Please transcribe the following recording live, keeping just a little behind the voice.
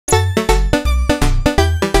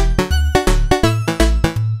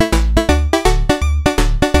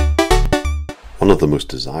the most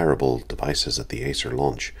desirable devices at the Acer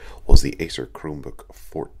launch was the Acer Chromebook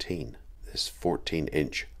 14. This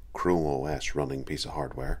 14-inch Chrome OS running piece of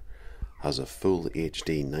hardware has a full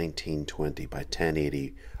HD 1920 by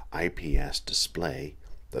 1080 IPS display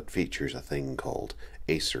that features a thing called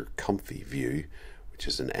Acer Comfy View, which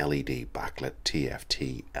is an LED backlit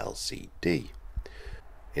TFT LCD.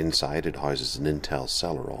 Inside it houses an Intel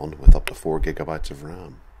Celeron with up to 4 GB of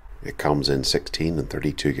RAM. It comes in 16 and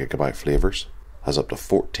 32 GB flavors, has up to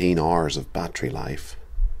 14 hours of battery life,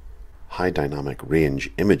 high dynamic range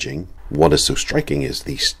imaging. What is so striking is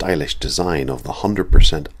the stylish design of the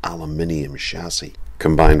 100% aluminium chassis,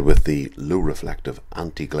 combined with the low reflective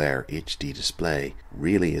anti-glare HD display,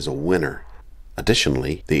 really is a winner.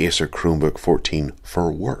 Additionally, the Acer Chromebook 14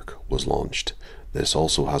 for Work was launched. This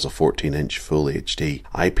also has a 14-inch Full HD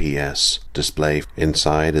IPS display.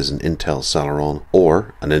 Inside is an Intel Celeron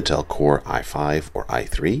or an Intel Core i5 or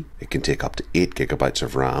i3. It can take up to 8 GB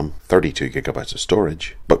of RAM, 32 GB of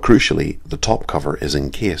storage. But crucially, the top cover is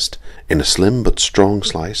encased in a slim but strong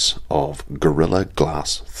slice of Gorilla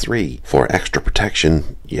Glass 3 for extra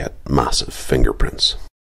protection, yet massive fingerprints.